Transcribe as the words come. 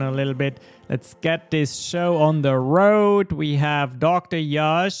a little bit. Let's get this show on the road. We have Dr.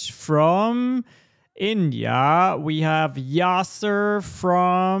 Yash from India. We have Yasser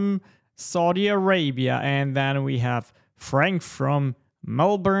from Saudi Arabia. And then we have Frank from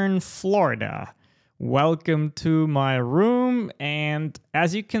Melbourne, Florida. Welcome to my room. And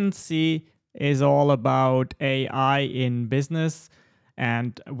as you can see, is all about AI in business.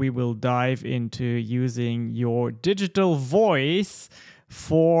 And we will dive into using your digital voice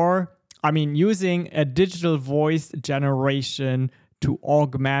using a digital voice generation to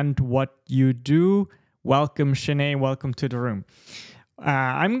augment what you do. Welcome, Shanae. Welcome to the room.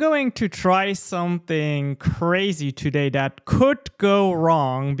 I'm going to try something crazy today that could go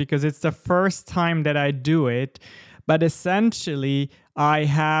wrong because it's the first time that I do it. But essentially, I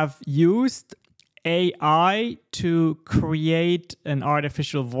have used AI to create an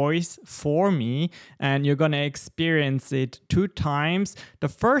artificial voice for me, and you're going to experience it 2 times. The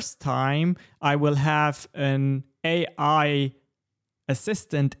first time, I will have an AI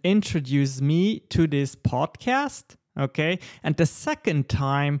assistant introduce me to this podcast, okay? And the second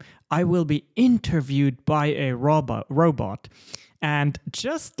time, I will be interviewed by a robot. And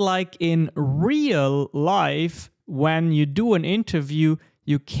just like in real life, when you do an interview,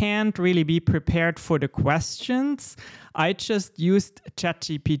 you can't really be prepared for the questions. I just used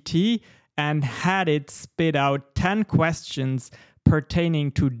ChatGPT and had it spit out 10 questions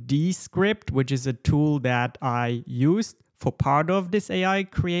pertaining to Descript, which is a tool that I used for part of this AI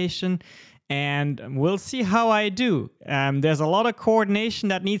creation. And we'll see how I do. There's a lot of coordination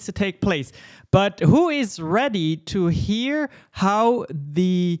that needs to take place. But who is ready to hear how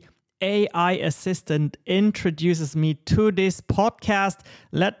the AI assistant introduces me to this podcast?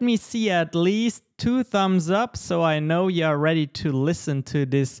 Let me see at least 2 thumbs up so I know you're ready to listen to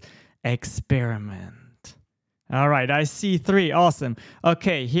this experiment. All right, I see 3. Awesome.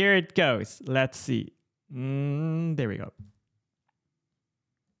 Okay, here it goes. Let's see. There we go.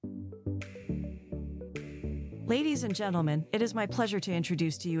 Ladies and gentlemen, it is my pleasure to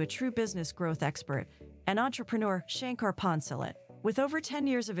introduce to you a true business growth expert, an entrepreneur, Shankar Ponsalat. With over 10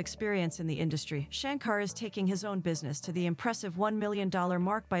 years of experience in the industry, Shankar is taking his own business to the impressive $1 million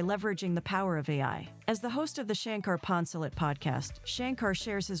mark by leveraging the power of AI. As the host of the Shankar Ponsalat podcast, Shankar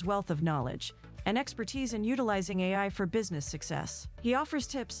shares his wealth of knowledge and expertise in utilizing AI for business success. He offers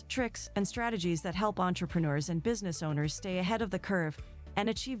tips, tricks, and strategies that help entrepreneurs and business owners stay ahead of the curve and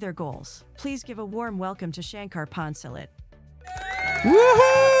achieve their goals. Please give a warm welcome to Shankar Ponsalat.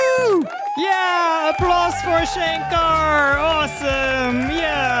 Woohoo! Yeah, applause for Shankar. Awesome.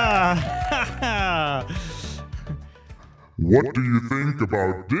 Yeah. What do you think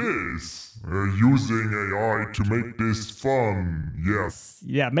about this? Using AI to make this fun. Yes.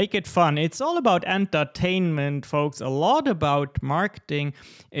 Yeah, make it fun. It's all about entertainment, folks. A lot about marketing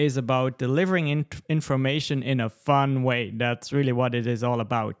is about delivering information in a fun way. That's really what it is all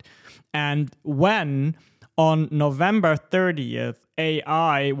about. And when on November 30th,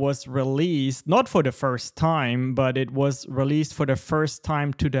 AI was released, not for the first time, but it was released for the first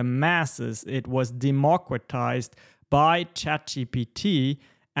time to the masses. It was democratized by ChatGPT.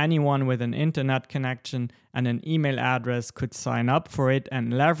 Anyone with an internet connection and an email address could sign up for it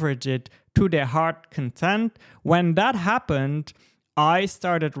and leverage it to their heart content. When that happened, I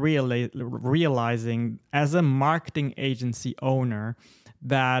started realizing as a marketing agency owner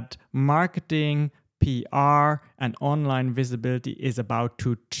that marketing, PR, and online visibility is about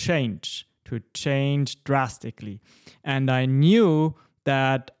to change drastically. And I knew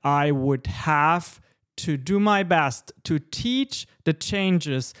that I would have to do my best to teach the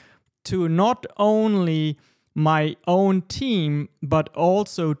changes to not only my own team, but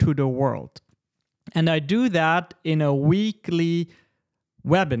also to the world. And I do that in a weekly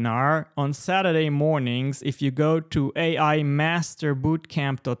webinar on Saturday mornings. If you go to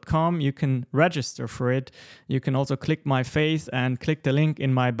AImasterbootcamp.com, you can register for it. You can also click my face and click the link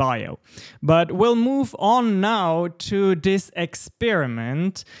in my bio. But we'll move on now to this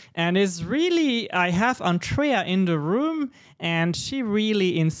experiment. And it's really, I have Andrea in the room, and she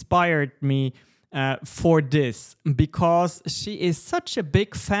really inspired me for this because she is such a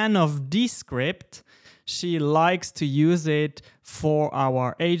big fan of Descript. She likes to use it for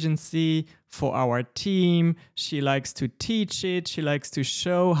our agency, for our team. She likes to teach it. She likes to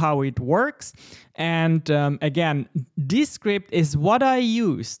show how it works. And again, Descript is what I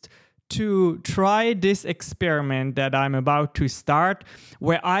used to try this experiment that I'm about to start,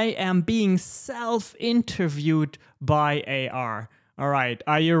 where I am being self-interviewed by AR. All right,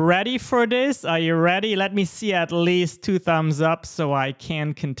 are you ready for this? Are you ready? Let me see at least 2 thumbs up so I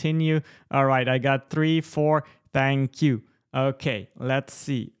can continue. All right, I got 3, 4. Thank you. Okay, let's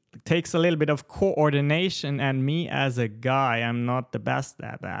see. It takes a little bit of coordination, and me as a guy, I'm not the best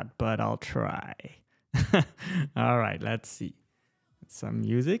at that, but I'll try. All right, let's see. Some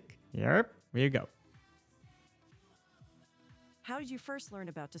music. Yep, here you go. How did you first learn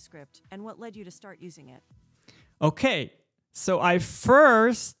about Descript, and what led you to start using it? Okay, so I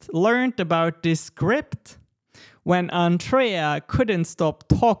first learned about Descript when Andrea couldn't stop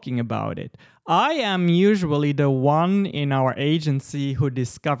talking about it. I am usually the one in our agency who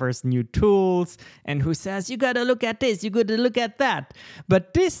discovers new tools and who says, you gotta look at this, you gotta look at that.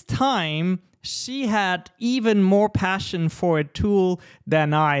 But this time, she had even more passion for a tool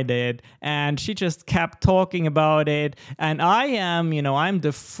than I did, and she just kept talking about it. And I'm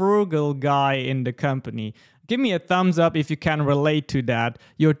the frugal guy in the company. Give me a thumbs up if you can relate to that.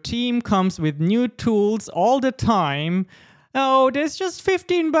 Your team comes with new tools all the time. Oh, there's just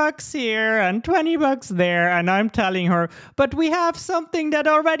 $15 here and $20 there. And I'm telling her, but we have something that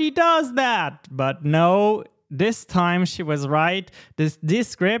already does that. But no, this time she was right. This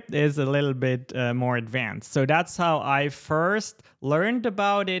Descript is a little bit more advanced. So that's how I first learned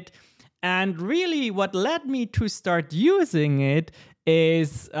about it. And really what led me to start using it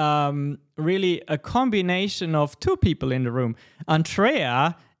is really a combination of two people in the room.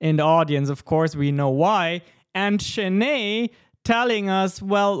 Andrea in the audience, of course, we know why. And Shanae telling us,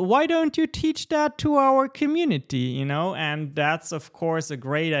 well, why don't you teach that to our community, And that's, of course, a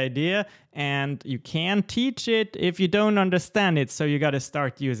great idea. And you can't teach it if you don't understand it. So you got to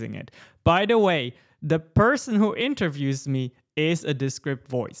start using it. By the way, the person who interviews me is a Descript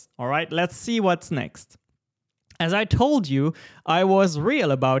voice. All right, let's see what's next. As I told you, I was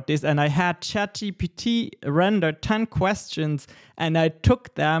real about this and I had ChatGPT render 10 questions and I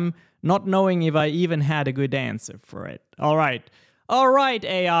took them not knowing if I even had a good answer for it. All right,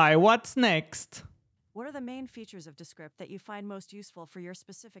 AI, what's next? What are the main features of Descript that you find most useful for your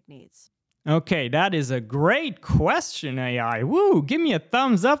specific needs? Okay, that is a great question, AI. Woo, give me a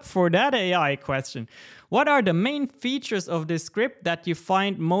thumbs up for that AI question. What are the main features of Descript that you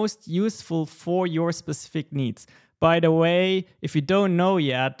find most useful for your specific needs? By the way, if you don't know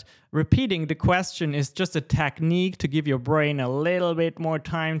yet, repeating the question is just a technique to give your brain a little bit more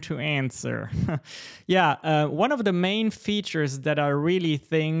time to answer. One of the main features that I really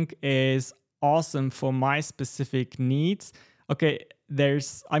think is awesome for my specific needs. Okay,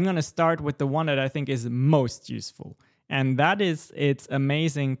 I'm going to start with the one that I think is most useful, and that is its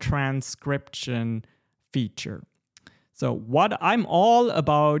amazing transcription feature. So what I'm all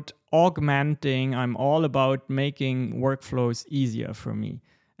about augmenting, I'm all about making workflows easier for me.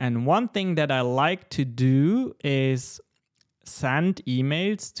 And one thing that I like to do is send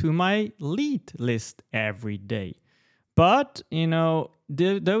emails to my lead list every day. But,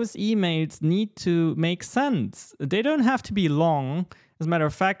 those emails need to make sense. They don't have to be long. As a matter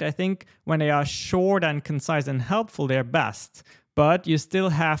of fact, I think when they are short and concise and helpful, they're best. But you still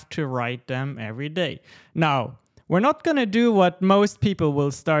have to write them every day. Now, we're not going to do what most people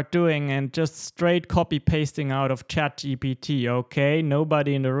will start doing and just straight copy pasting out of ChatGPT, okay?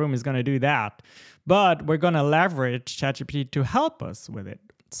 Nobody in the room is going to do that. But we're going to leverage ChatGPT to help us with it.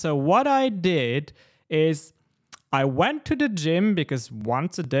 So what I did is I went to the gym because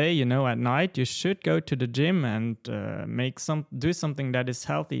once a day, at night, you should go to the gym and do something that is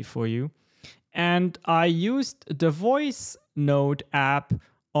healthy for you. And I used the Voice Note app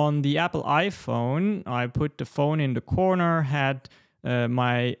on the Apple iPhone. I put the phone in the corner, had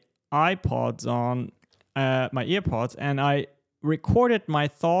my iPods on, my earpods, and I recorded my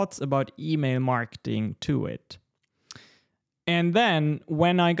thoughts about email marketing to it. And then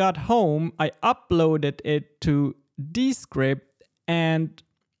when I got home, I uploaded it to Descript, and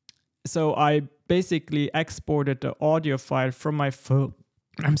so I basically exported the audio file from my phone.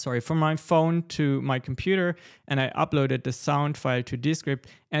 From my phone to my computer, and I uploaded the sound file to Descript,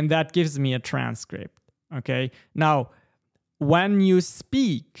 and that gives me a transcript. Okay. Now, when you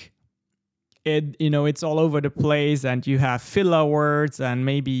speak, it's all over the place, and you have filler words, and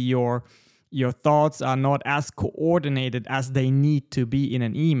maybe your thoughts are not as coordinated as they need to be in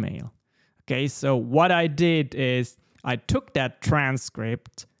an email. Okay, so what I did is I took that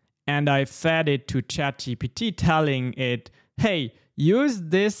transcript and I fed it to ChatGPT, telling it, hey, use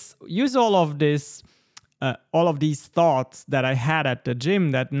all of these thoughts that I had at the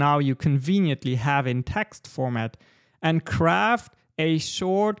gym that now you conveniently have in text format, and craft a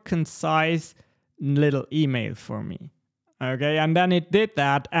short, concise little email for me. Okay, and then it did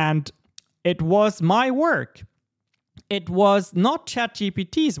that, and it was my work. It was not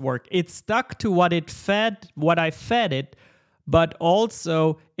ChatGPT's work. It stuck to what I fed it, but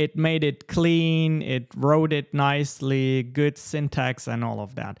also it made it clean, it wrote it nicely, good syntax and all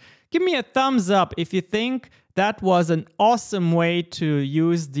of that. Give me a thumbs up if you think that was an awesome way to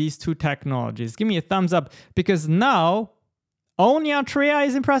use these two technologies. Give me a thumbs up, because now only Antrea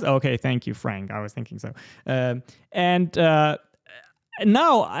is impressed. Okay, thank you, Frank. I was thinking so.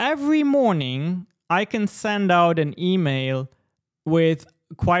 Now every morning I can send out an email with,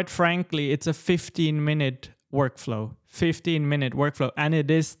 quite frankly, it's a 15-minute workflow. 15-minute workflow. And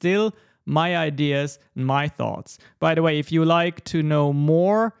it is still my ideas and my thoughts. By the way, if you like to know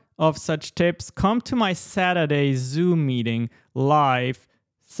more of such tips, come to my Saturday Zoom meeting live,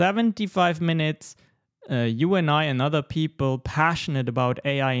 75 minutes. You and I and other people passionate about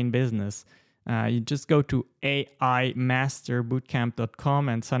AI in business. You just go to AImasterbootcamp.com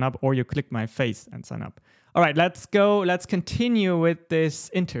and sign up, or you click my face and sign up. All right, let's go. Let's continue with this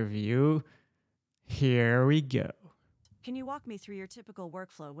interview. Here we go. Can you walk me through your typical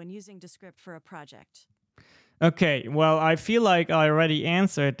workflow when using Descript for a project? Okay, well, I feel like I already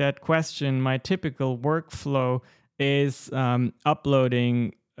answered that question. My typical workflow is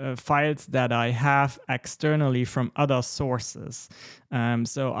uploading files that I have externally from other sources.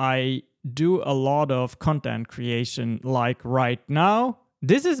 So I do a lot of content creation, like right now.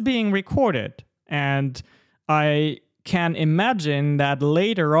 This is being recorded, and I can imagine that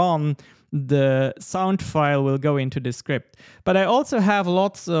later on the sound file will go into Descript. But I also have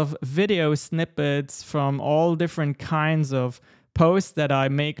lots of video snippets from all different kinds of posts that I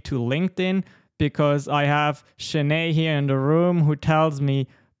make to LinkedIn, because I have Shanae here in the room who tells me,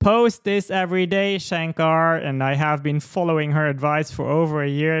 post this every day, Shankar, and I have been following her advice for over a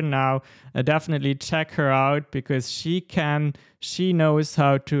year now. Definitely check her out, because she knows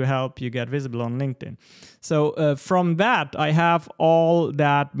how to help you get visible on LinkedIn. So from that, I have all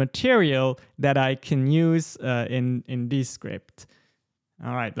that material that I can use in Descript.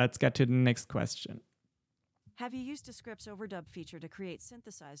 All right, let's get to the next question. Have you used Descript's overdub feature to create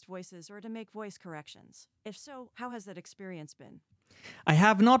synthesized voices or to make voice corrections? If so, how has that experience been? I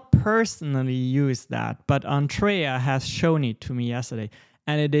have not personally used that, but Antrea has shown it to me yesterday,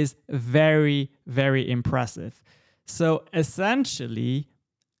 and it is very, very impressive. So essentially,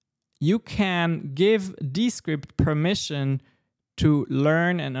 you can give Descript permission to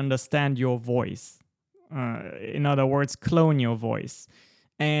learn and understand your voice. In other words, clone your voice.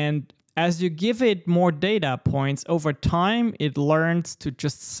 And as you give it more data points over time, it learns to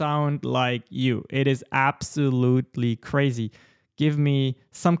just sound like you. It is absolutely crazy. Give me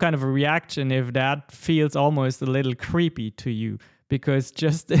some kind of a reaction if that feels almost a little creepy to you, because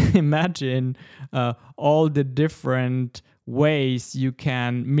just imagine all the different ways you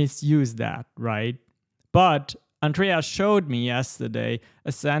can misuse that, right? But Antrea showed me yesterday,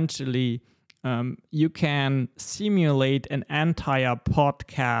 essentially, you can simulate an entire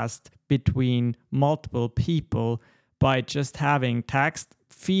podcast between multiple people by just having text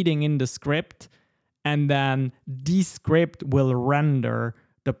feeding in the script, and then Descript will render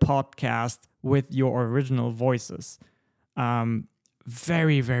the podcast with your original voices.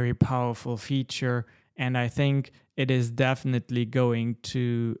 Very, very powerful feature, and I think it is definitely going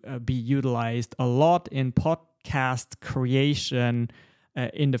to be utilized a lot in podcast creation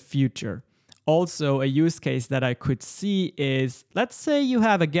in the future. Also, a use case that I could see is, let's say you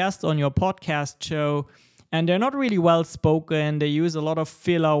have a guest on your podcast show and they're not really well spoken, they use a lot of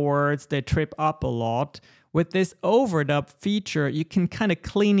filler words, they trip up a lot. With this overdub feature, you can kind of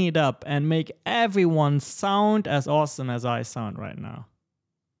clean it up and make everyone sound as awesome as I sound right now.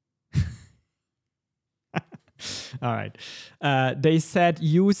 All right. They said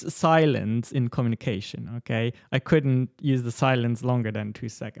use silence in communication, okay? I couldn't use the silence longer than 2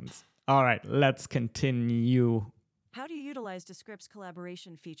 seconds. All right, let's continue. How do you utilize Descript's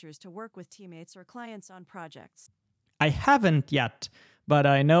collaboration features to work with teammates or clients on projects? I haven't yet, but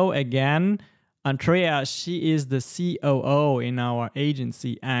I know, again, Antrea, she is the COO in our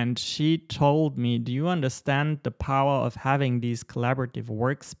agency, and she told me, do you understand the power of having these collaborative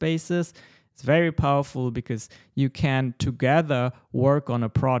workspaces? It's very powerful because you can together work on a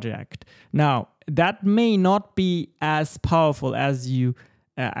project. Now, that may not be as powerful as you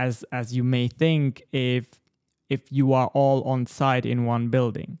may think if you are all on site in one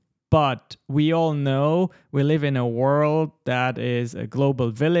building. But we all know we live in a world that is a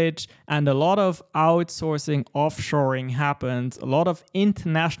global village, and a lot of outsourcing, offshoring happens, a lot of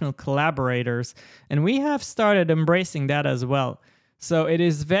international collaborators, and we have started embracing that as well. So it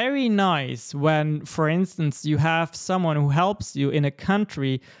is very nice when, for instance, you have someone who helps you in a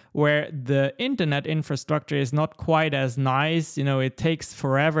country where the internet infrastructure is not quite as nice. It takes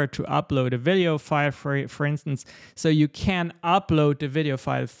forever to upload a video file, for instance. So you can upload the video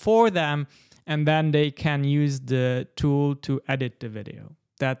file for them, and then they can use the tool to edit the video.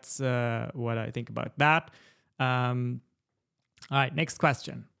 That's what I think about that. All right, next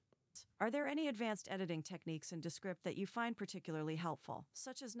question. Are there any advanced editing techniques in Descript that you find particularly helpful,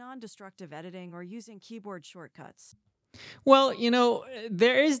 such as non-destructive editing or using keyboard shortcuts? Well,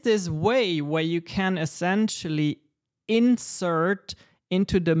 there is this way where you can essentially insert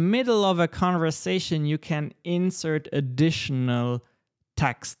into the middle of a conversation, you can insert additional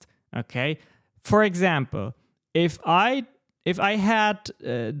text, okay? For example, if I had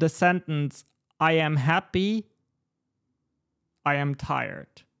the sentence, I am happy, I am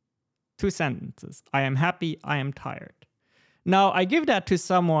tired. 2 sentences. I am happy, I am tired. Now, I give that to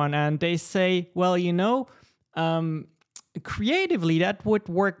someone and they say, well, creatively, that would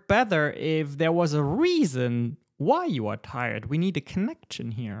work better if there was a reason why you are tired. We need a connection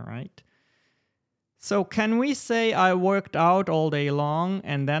here, right? So can we say I worked out all day long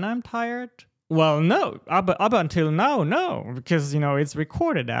and then I'm tired? Well, no. Up until now, no. Because, it's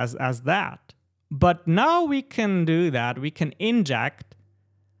recorded as that. But now we can do that. We can inject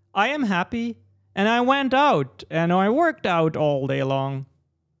I am happy, and I went out, and I worked out all day long,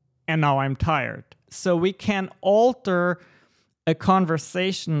 and now I'm tired. So we can alter a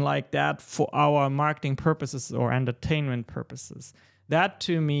conversation like that for our marketing purposes or entertainment purposes. That,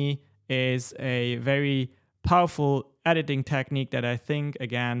 to me, is a very powerful editing technique that I think,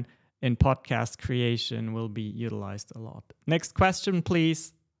 again, in podcast creation will be utilized a lot. Next question,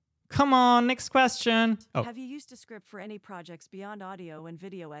 please. Come on, next question. Oh. Have you used Descript for any projects beyond audio and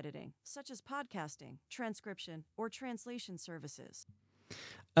video editing, such as podcasting, transcription, or translation services?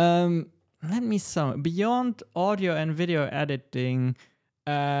 Let me sum. Beyond audio and video editing,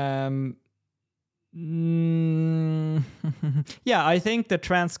 yeah, I think the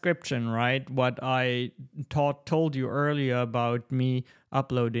transcription, right? What I told you earlier about me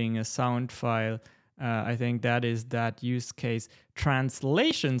uploading a sound file. I think that is that use case.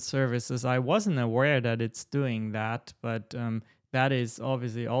 Translation services, I wasn't aware that it's doing that, but that is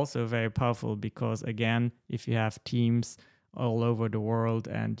obviously also very powerful because, again, if you have teams all over the world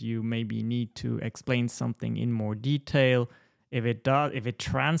and you maybe need to explain something in more detail, if it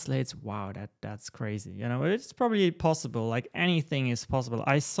translates, wow, that's crazy. It's probably possible. Like anything is possible.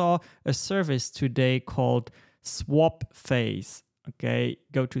 I saw a service today called SwapFace. Okay,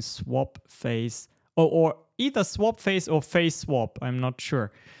 go to SwapFace. Or either SwapFace or Face Swap, I'm not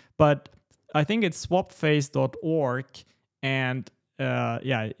sure. But I think it's swapface.org. And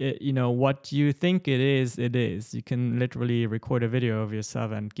what you think it is. You can literally record a video of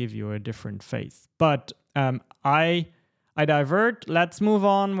yourself and give you a different face. But I divert. Let's move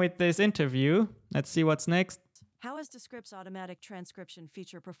on with this interview. Let's see what's next. How has Descript's automatic transcription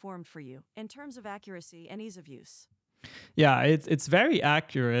feature performed for you in terms of accuracy and ease of use? Yeah, it's very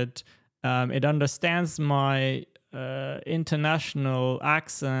accurate. It understands my international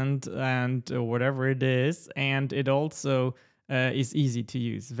accent and whatever it is, and it also is easy to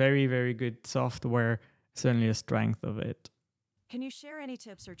use. Very, very good software, certainly a strength of it. Can you share any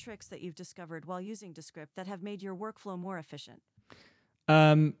tips or tricks that you've discovered while using Descript that have made your workflow more efficient?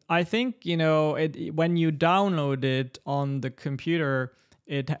 I think, when you download it on the computer,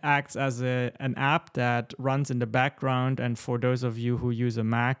 it acts as an app that runs in the background, and for those of you who use a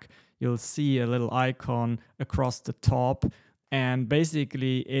Mac, you'll see a little icon across the top, and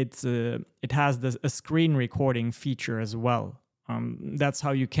basically it has a screen recording feature as well. That's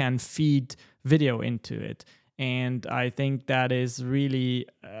how you can feed video into it, and I think that is really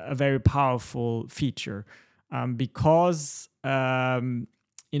a very powerful feature because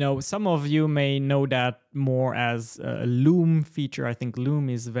some of you may know that more as a Loom feature. I think Loom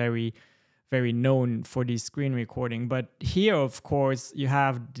is very very known for the screen recording. But here, of course, you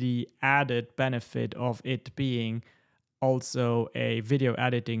have the added benefit of it being also a video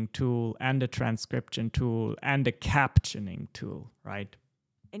editing tool and a transcription tool and a captioning tool, right?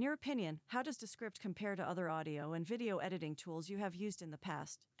 In your opinion, how does Descript compare to other audio and video editing tools you have used in the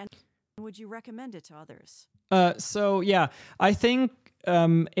past? And would you recommend it to others? I think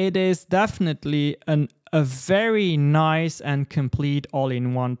it is definitely a very nice and complete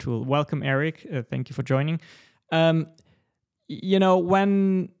all-in-one tool. Welcome, Eric. Thank you for joining. When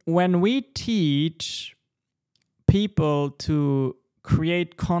we teach people to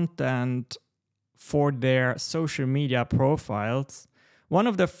create content for their social media profiles, one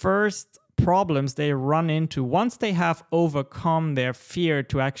of the first problems they run into once they have overcome their fear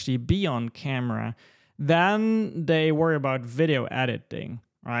to actually be on camera, then they worry about video editing,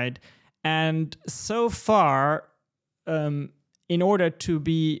 right? And so far, in order to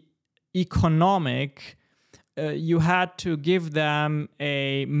be economic, you had to give them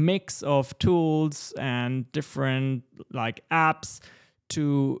a mix of tools and different like apps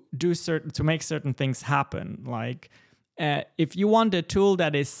to make certain things happen. Like if you want a tool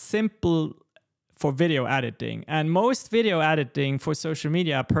that is simple for video editing, and most video editing for social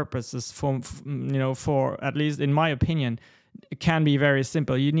media purposes, for at least in my opinion, can be very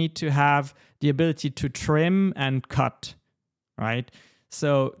simple. You need to have the ability to trim and cut, right?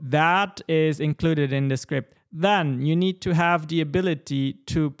 So that is included in the script. Then you need to have the ability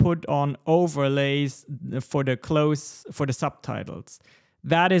to put on overlays for the subtitles.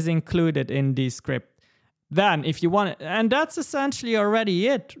 That is included in the script. Then if you want it, and that's essentially already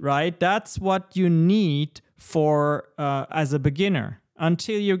it, right? That's what you need for as a beginner.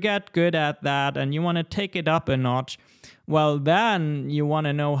 Until you get good at that and you want to take it up a notch, well, then you want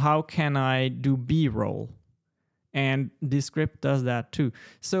to know, how can I do B-roll? And the script does that too.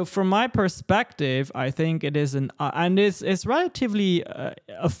 So from my perspective, I think it is and it's relatively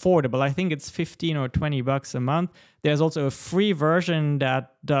affordable. I think it's $15 or $20 a month. There's also a free version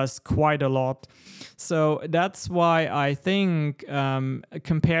that does quite a lot. So that's why I think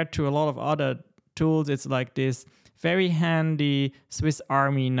compared to a lot of other tools, it's like this very handy Swiss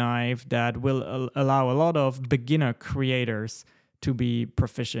Army knife that will allow a lot of beginner creators to be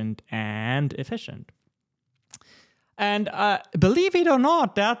proficient and efficient. And believe it or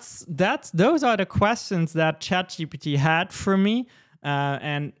not, those are the questions that ChatGPT had for me.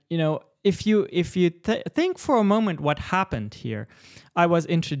 And if you think for a moment what happened here, I was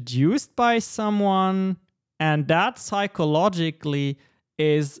introduced by someone, and that psychologically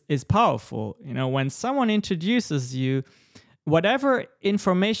is powerful. When someone introduces you, whatever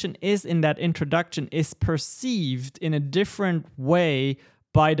information is in that introduction is perceived in a different way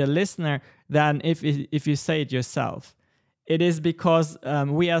by the listener than if you say it yourself. It is because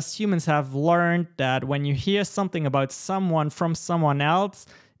we as humans have learned that when you hear something about someone from someone else,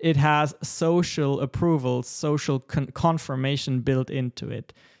 it has social approval, social confirmation built into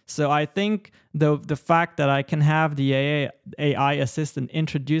it. So I think the fact that I can have the AI assistant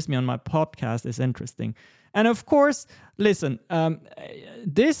introduce me on my podcast is interesting. And of course, listen,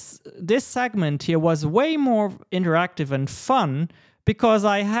 this segment here was way more interactive and fun because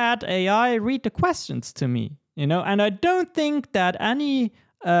I had AI read the questions to me, and I don't think that any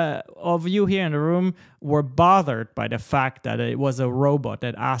of you here in the room were bothered by the fact that it was a robot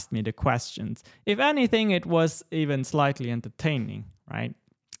that asked me the questions. If anything, it was even slightly entertaining, right?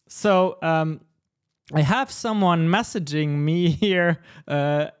 So I have someone messaging me here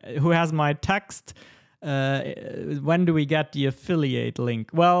who has my text. When do we get the affiliate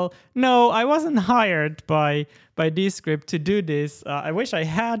link? Well, no, I wasn't hired by Descript to do this. I wish I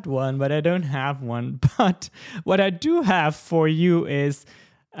had one, but I don't have one. But what I do have for you is,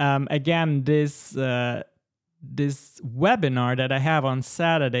 again, this webinar that I have on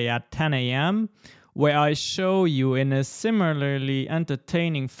Saturday at 10 a.m., where I show you in a similarly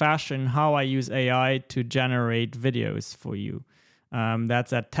entertaining fashion how I use AI to generate videos for you.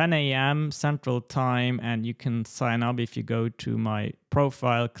 That's at 10 a.m. Central Time, and you can sign up if you go to my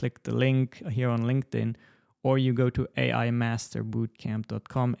profile, click the link here on LinkedIn, or you go to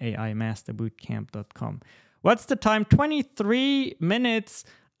AImasterbootcamp.com, AImasterbootcamp.com. What's the time? 23 minutes.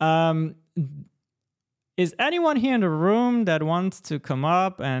 Is anyone here in the room that wants to come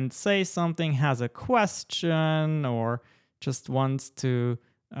up and say something, has a question, or just wants to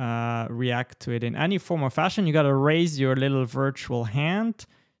react to it in any form or fashion? You got to raise your little virtual hand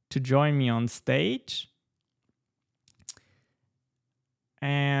to join me on stage.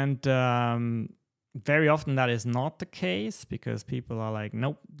 And very often that is not the case because people are like,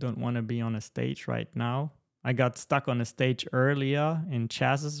 nope, don't want to be on a stage right now. I got stuck on a stage earlier in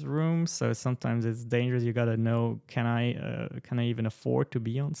Chaz's room, so sometimes it's dangerous. You gotta know, can I even afford to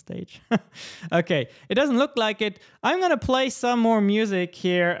be on stage? Okay, it doesn't look like it. I'm gonna play some more music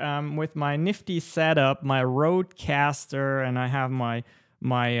here with my nifty setup, my Rodecaster, and I have my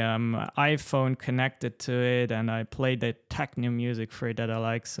iPhone connected to it, and I play the techno music for it that I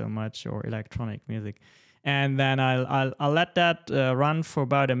like so much, or electronic music. And then I'll let that run for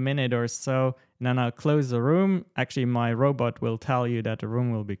about a minute or so, and then I'll close the room. Actually, my robot will tell you that the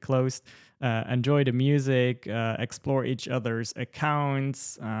room will be closed. Enjoy the music, explore each other's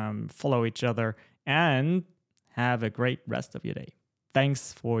accounts, follow each other, and have a great rest of your day.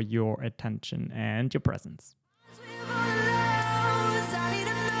 Thanks for your attention and your presence.